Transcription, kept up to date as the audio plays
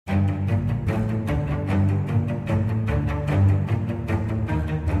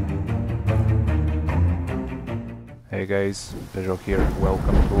Hey guys, Peugeot here,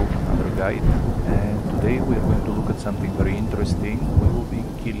 welcome to another guide, and today we are going to look at something very interesting. We will be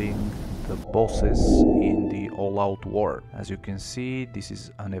killing the bosses in the all-out war. As you can see, this is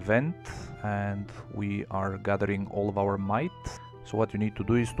an event and we are gathering all of our might. So what you need to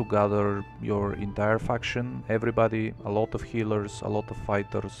do is to gather your entire faction, everybody, a lot of healers, a lot of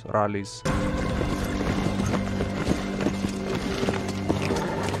fighters, rallies.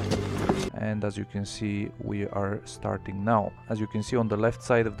 And as you can see, we are starting now. As you can see on the left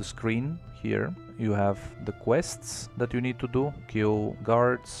side of the screen here, you have the quests that you need to do. Kill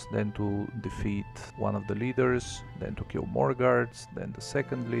guards, then to defeat one of the leaders, then to kill more guards, then the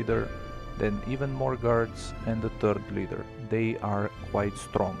second leader, then even more guards, and the third leader. They are quite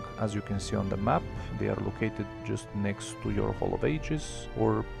strong. As you can see on the map, they are located just next to your Hall of Ages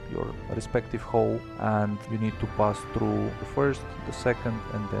or your respective hall, and you need to pass through the first, the second,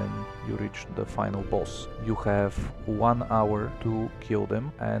 and then you reach the final boss. You have 1 hour to kill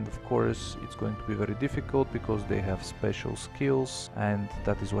them, and of course it's going to be very difficult because they have special skills, and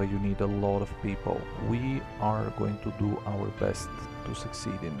that is why you need a lot of people. We are going to do our best to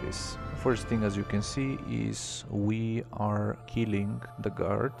succeed in this. First thing, as you can see, is we are killing the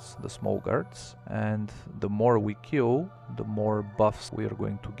guards, the small guards, and the more we kill, the more buffs we are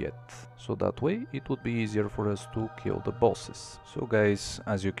going to get. So that way it would be easier for us to kill the bosses. So guys,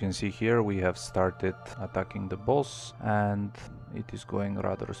 as you can see here, we have started attacking the boss, and it is going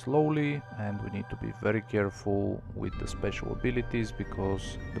rather slowly, and we need to be very careful with the special abilities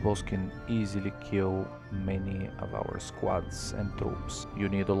because the boss can easily kill many of our squads and troops. You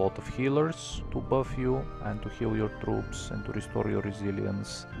need a lot of healers to buff you and to heal your troops and to restore your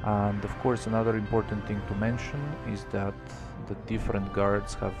resilience. And of course, another important thing to mention is that the different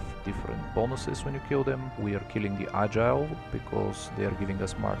guards have different bonuses when you kill them. We are killing the agile because they are giving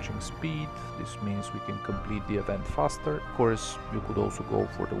us marching speed. This means we can complete the event faster. Of course, you could also go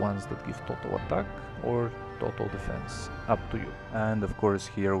for the ones that give total attack or total defense, up to you. And of course,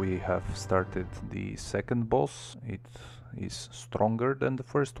 here we have started the second boss. It is stronger than the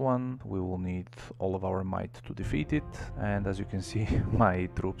first one. We will need all of our might to defeat it, and as you can see, my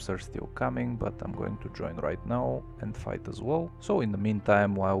troops are still coming, but I'm going to join right now and fight as well. So in the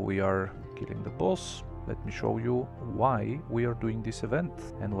meantime, while we are killing the boss, let me show you why we are doing this event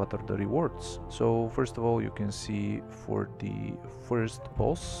and what are the rewards. So first of all, you can see for the first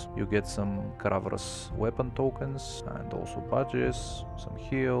boss you get some Caraverous weapon tokens and also badges, some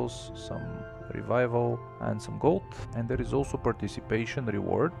heals, some revival and some gold. And there is also participation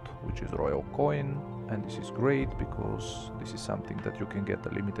reward, which is royal coin, and this is great because this is something that you can get a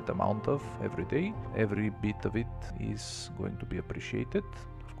limited amount of every day. Every bit of it is going to be appreciated.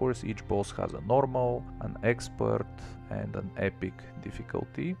 Of course, each boss has a normal, an expert and an epic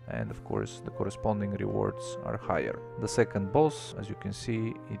difficulty, and of course the corresponding rewards are higher. The second boss, as you can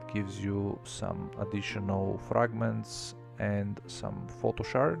see, it gives you some additional fragments and some photo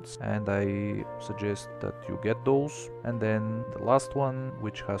shards, and I suggest that you get those. And then the last one,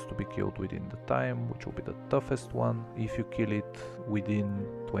 which has to be killed within the time, which will be the toughest one. If you kill it within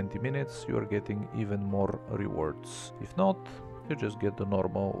 20 minutes, you are getting even more rewards. If not, you just get the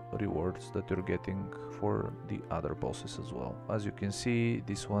normal rewards that you're getting for the other bosses as well. As you can see,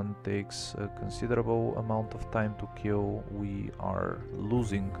 this one takes a considerable amount of time to kill. We are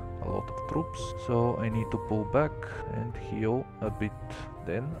losing a lot of troops, so I need to pull back and heal a bit.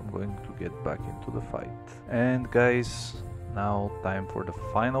 Then I'm going to get back into the fight. And guys, now time for the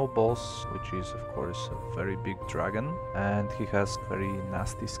final boss, which is of course a very big dragon, and he has very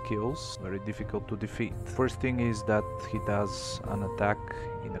nasty skills, very difficult to defeat. First thing is that he does an attack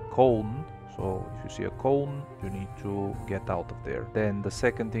in a cone. So if you see a cone, you need to get out of there. Then the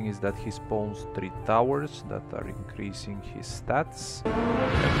second thing is that he spawns 3 towers that are increasing his stats.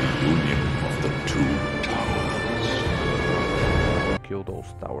 The union of the 2 towers. Kill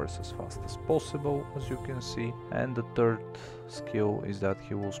those towers as fast as possible, as you can see. And the third skill is that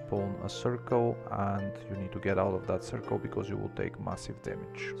he will spawn a circle, and you need to get out of that circle because you will take massive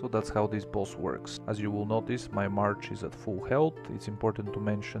damage. So that's how this boss works. As you will notice, my march is at full health. It's important to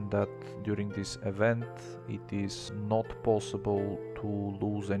mention that during this event it is not possible to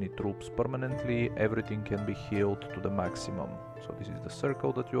lose any troops permanently. Everything can be healed to the maximum. So this is the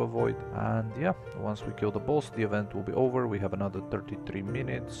circle that you avoid, and yeah, once we kill the boss, the event will be over. We have another 33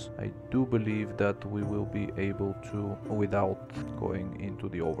 minutes. I do believe that we will be able to without going into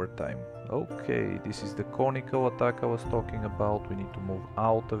the overtime. Okay, this is the conical attack I was talking about. We need to move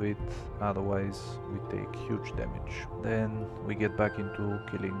out of it, otherwise we take huge damage. Then we get back into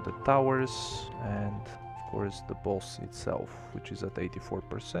killing the towers and of course the boss itself, which is at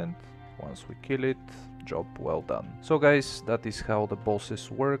 84%. Once we kill it, job well done. So guys, that is how the bosses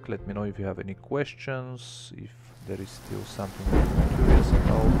work. Let me know if you have any questions, if there is still something you're curious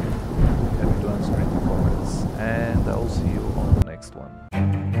about. Happy to answer in the comments, and I'll see you on the next one.